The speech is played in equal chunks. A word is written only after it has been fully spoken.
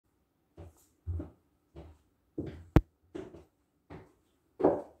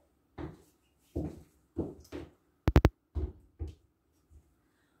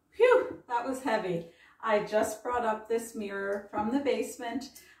That was heavy. I just brought up this mirror from the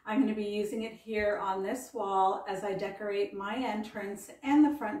basement. I'm going to be using it here on this wall as I decorate my entrance and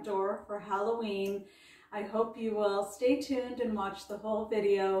the front door for Halloween. I hope you will stay tuned and watch the whole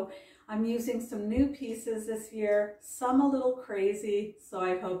video. I'm using some new pieces this year, some a little crazy, so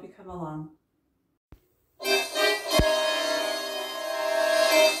I hope you come along.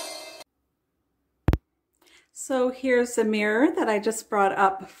 So here's the mirror that I just brought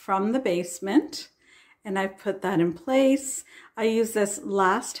up from the basement, and I've put that in place. I used this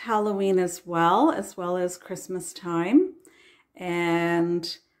last Halloween as well as Christmas time.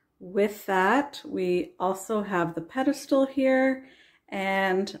 And with that, we also have the pedestal here,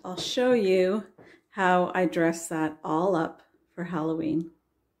 and I'll show you how I dress that all up for Halloween.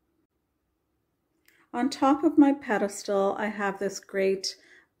 On top of my pedestal, I have this great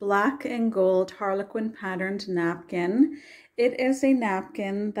black and gold harlequin patterned napkin. It is a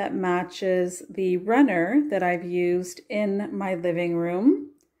napkin that matches the runner that I've used in my living room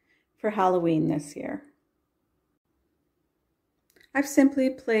for Halloween this year. I've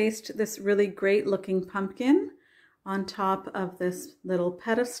simply placed this really great looking pumpkin on top of this little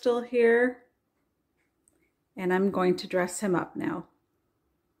pedestal here, and I'm going to dress him up now.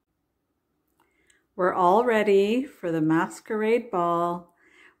 We're all ready for the masquerade ball.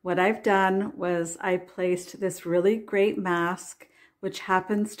 What I've done was I placed this really great mask, which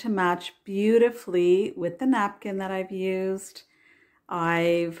happens to match beautifully with the napkin that I've used.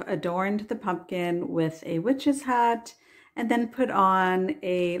 I've adorned the pumpkin with a witch's hat and then put on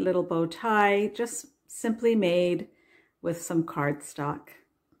a little bow tie, just simply made with some cardstock.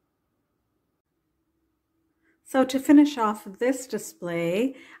 So to finish off this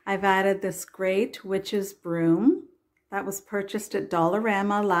display, I've added this great witch's broom. That was purchased at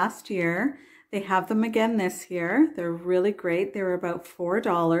Dollarama last year. They have them again this year. They're really great. They were about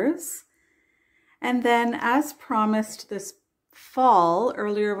 $4. And then as promised this fall,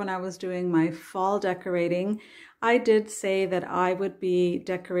 earlier when I was doing my fall decorating, I did say that I would be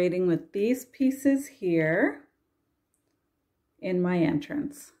decorating with these pieces here in my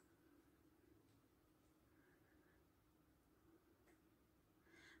entrance.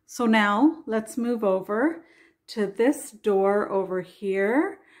 So now let's move over to this door over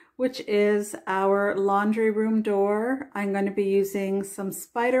here, which is our laundry room door. I'm going to be using some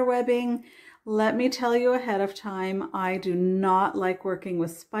spider webbing. Let me tell you ahead of time, I do not like working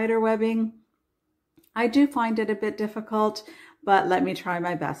with spider webbing. I do find it a bit difficult, but let me try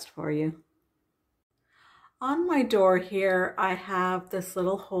my best for you. On my door here, I have this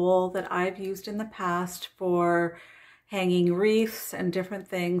little hole that I've used in the past for hanging wreaths and different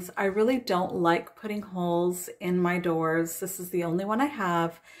things. I really don't like putting holes in my doors. This is the only one I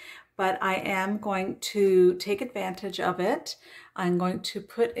have, but I am going to take advantage of it. I'm going to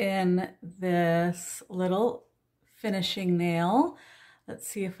put in this little finishing nail. Let's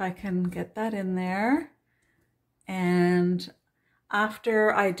see if I can get that in there. And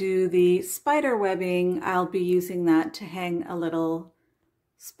after I do the spider webbing, I'll be using that to hang a little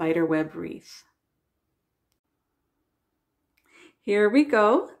spider web wreath. Here we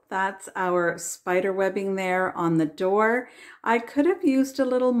go. That's our spider webbing there on the door. I could have used a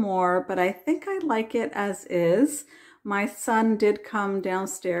little more, but I think I like it as is. My son did come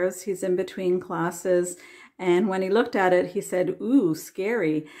downstairs. He's in between classes. And when he looked at it, he said, "Ooh,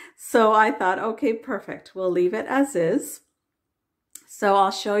 scary." So I thought, okay, perfect. We'll leave it as is. So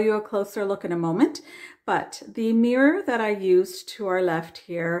I'll show you a closer look in a moment. But the mirror that I used to our left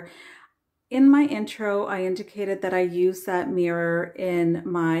here, in my intro, I indicated that I used that mirror in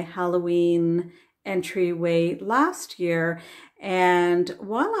my Halloween entryway last year. And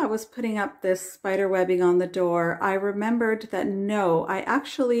while I was putting up this spider webbing on the door, I remembered that no, I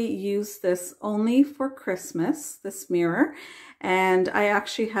actually used this only for Christmas, this mirror. And I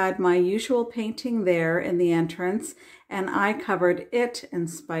actually had my usual painting there in the entrance, and I covered it in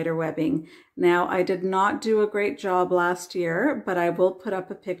spider webbing. Now, I did not do a great job last year, but I will put up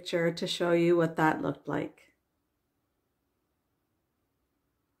a picture to show you what that looked like.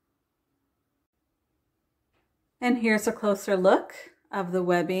 And here's a closer look of the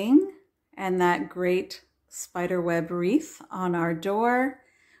webbing and that great spider web wreath on our door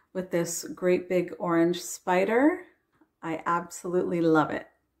with this great big orange spider. I absolutely love it.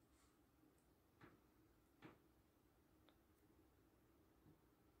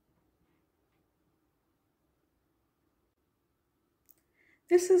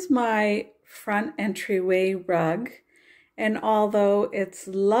 This is my front entryway rug, and although it's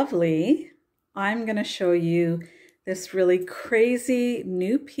lovely, I'm going to show you this really crazy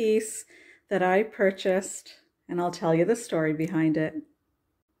new piece that I purchased, and I'll tell you the story behind it.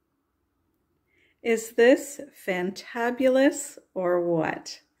 Is this fantabulous or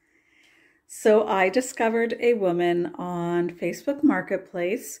what? So I discovered a woman on Facebook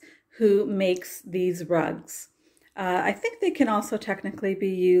Marketplace who makes these rugs. I think they can also technically be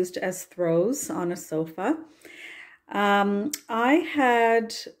used as throws on a sofa. I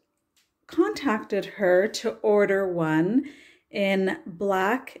had contacted her to order one in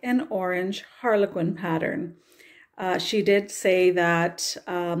black and orange harlequin pattern. She did say that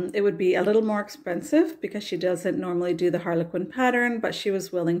it would be a little more expensive because she doesn't normally do the harlequin pattern, but she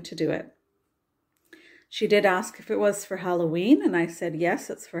was willing to do it. She did ask if it was for Halloween, and I said, yes,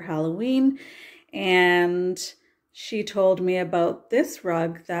 it's for Halloween. And she told me about this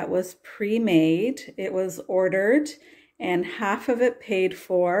rug that was pre-made. It was ordered and half of it paid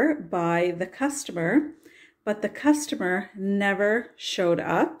for by the customer, but the customer never showed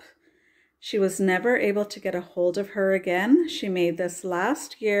up. She was never able to get a hold of her again. She made this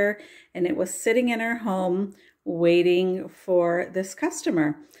last year and it was sitting in her home waiting for this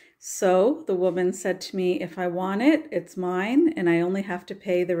customer. So the woman said to me, if I want it, it's mine and I only have to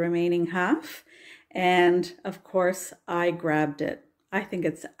pay the remaining half. And of course, I grabbed it. I think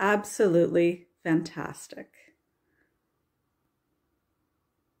it's absolutely fantastic.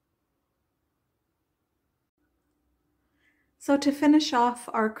 So to finish off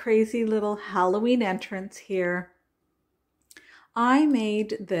our crazy little Halloween entrance here, I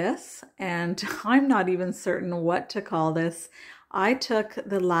made this, and I'm not even certain what to call this. I took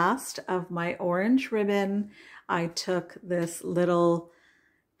the last of my orange ribbon. I took this little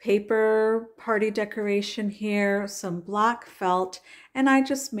paper party decoration here, some black felt, and I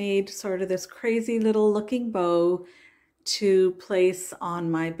just made sort of this crazy little looking bow to place on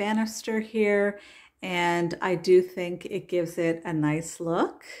my banister here. And I do think it gives it a nice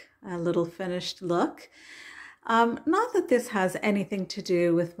look, a little finished look. Not that this has anything to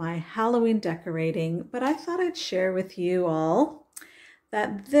do with my Halloween decorating, but I thought I'd share with you all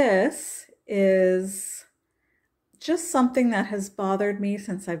that this is just something that has bothered me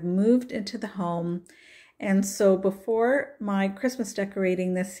since I've moved into the home. And so before my Christmas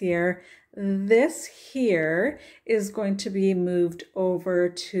decorating this year, this here is going to be moved over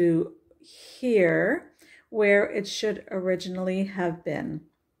to here where it should originally have been.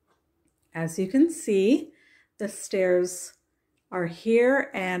 As you can see, the stairs are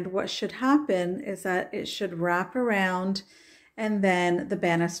here, and what should happen is that it should wrap around and then the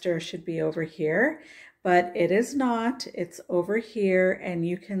banister should be over here, but it is not. It's over here, and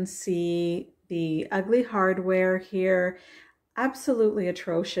you can see the ugly hardware here. Absolutely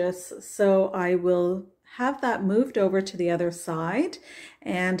atrocious. So I will have that moved over to the other side,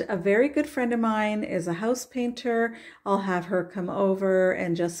 and a very good friend of mine is a house painter. I'll have her come over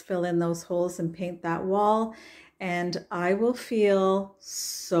and just fill in those holes and paint that wall, and I will feel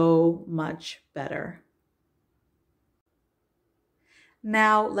so much better.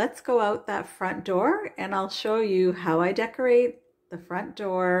 Now let's go out that front door and I'll show you how I decorate the front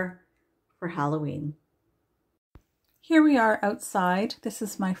door for Halloween. Here we are outside. This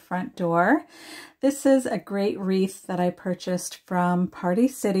is my front door. This is a great wreath that I purchased from Party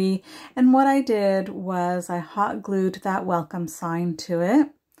City, and what I did was I hot glued that welcome sign to it.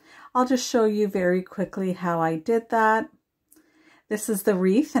 I'll just show you very quickly how I did that. This is the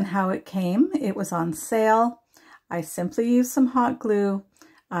wreath and how it came. It was on sale. I simply used some hot glue.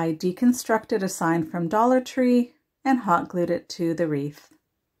 I deconstructed a sign from Dollar Tree and hot glued it to the wreath.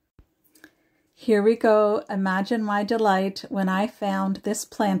 Here we go. Imagine my delight when I found this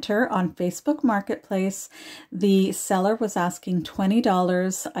planter on Facebook Marketplace. The seller was asking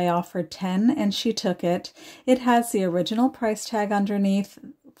 $20. I offered $10 and she took it. It has the original price tag underneath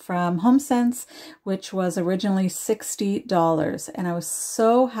from HomeSense, which was originally $60, and I was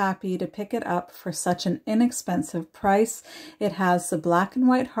so happy to pick it up for such an inexpensive price. It has the black and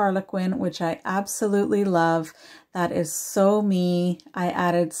white harlequin, which I absolutely love. That is so me. I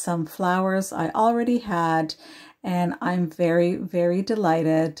added some flowers I already had, and I'm very, very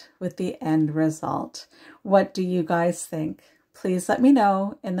delighted with the end result. What do you guys think? Please let me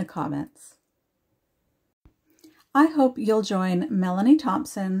know in the comments. I hope you'll join Melanie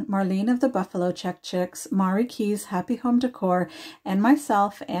Thompson, Marlene of the Buffalo Check Chicks, Mari Keys, Happy Home Decor, and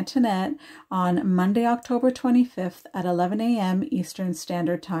myself, Antonette, on Monday, October 25th at 11 a.m. Eastern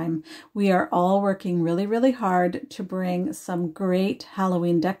Standard Time. We are all working really, really hard to bring some great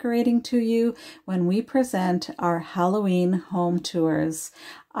Halloween decorating to you when we present our Halloween home tours.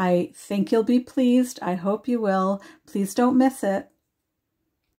 I think you'll be pleased. I hope you will. Please don't miss it.